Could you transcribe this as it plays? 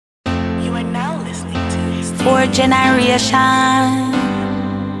4th generation.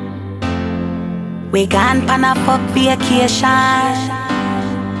 We gone pan a fuck vacation.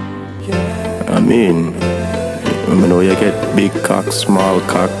 I mean, I know you get big cock, small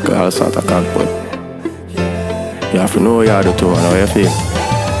cock, all sort of cock, but you have to know what you do too and how you feel.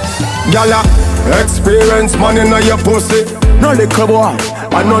 Gala, experience man in your pussy. No little boy,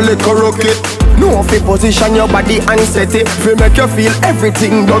 and no little rookie. No fi position your body and set it. Fi make you feel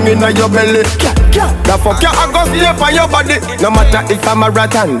everything down in your belly. The fuck you a go sleep on your body. No matter if I'm a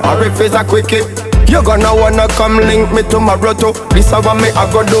marathon or if it's a quickie. You gonna wanna come link me tomorrow too. This is what me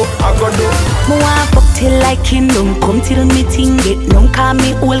I go do. Me want fuck till I kingdom come till me ting get none. Call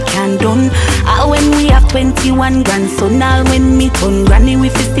me old can done. All when we have 21 grandson. All when me turn granny we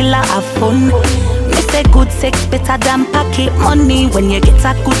fi still a have fun. Me say good sex better than pocket money. When you get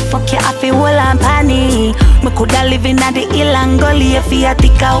a good fuck you have to hold and panny. Me coulda live in a the hill and gully if you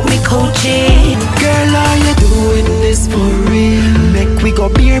take out me coaching. Girl, are you doing this for real? Make we go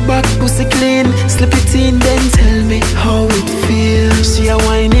beer back pussy clean. Slip it in then tell me how it feels. She a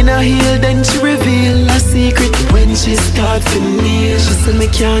wine in a heel then she reveal a secret when she start to kneel. She say me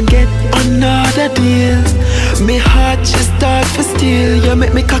can't get another deal. Me heart just start for steal. You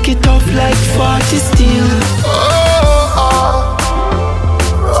make me cock it off like 40 steel.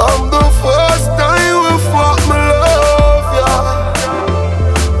 I'm the first time we fuck my love, yeah.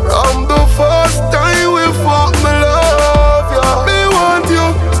 I'm the first time we fuck my love, yeah. Me want you.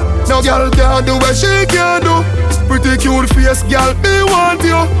 Now girl can't do what she can do. Pretty cute face, girl, me want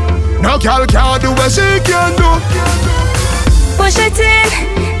you. Now girl can't do what she can do. Push it in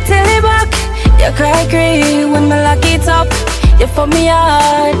till it back. You cry when me lock it up. You for me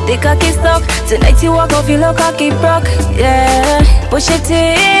hard, the cocky stuck. Tonight you walk off, you look cocky broke. Yeah, push it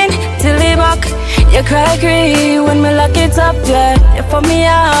in till it back. You cry when me lock it up. Yeah, you for me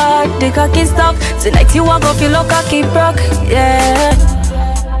hard, the cocky stuck. Tonight you walk off, you look cocky broke. Yeah,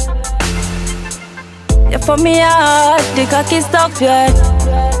 you for me hard, the cocky stuck. Yeah,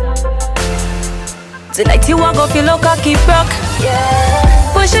 tonight you walk off, you look cocky broke.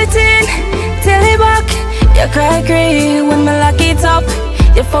 Yeah, push it in till it back. You cry when me lock it up.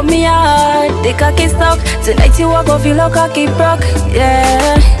 You for me hard, the cocky stuck. Tonight you walk off, you look cocky broke.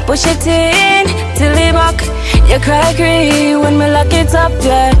 Yeah, push it in till it back. You cry when me lock it up.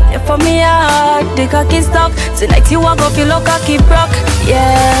 Yeah, you for me hard, the cocky stuck. Tonight you walk off, you look cocky broke.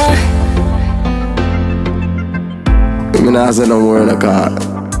 Yeah. Me nah say no more in the car.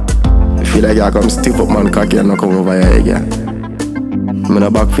 I feel like I come stiff up man cocky and not come over here again. Me no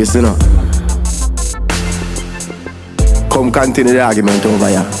back face, you know. Come continue the argument over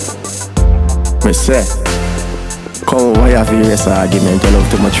here. Me say, come over here for the rest of the argument. You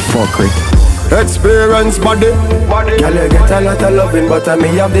love too much fuckery. Experience body. Girl, you get a lot of loving, but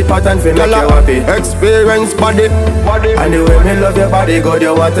me have the pattern for make you happy. Experience body. And the way me love your body, God,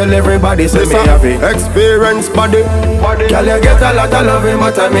 you want tell everybody say me happy. Experience body. Girl, you get a lot of loving,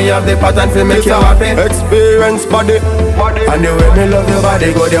 but me have the pattern for make you happy. Experience body. And the way me love your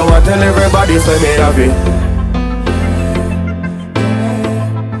body, God, you want tell everybody say me happy.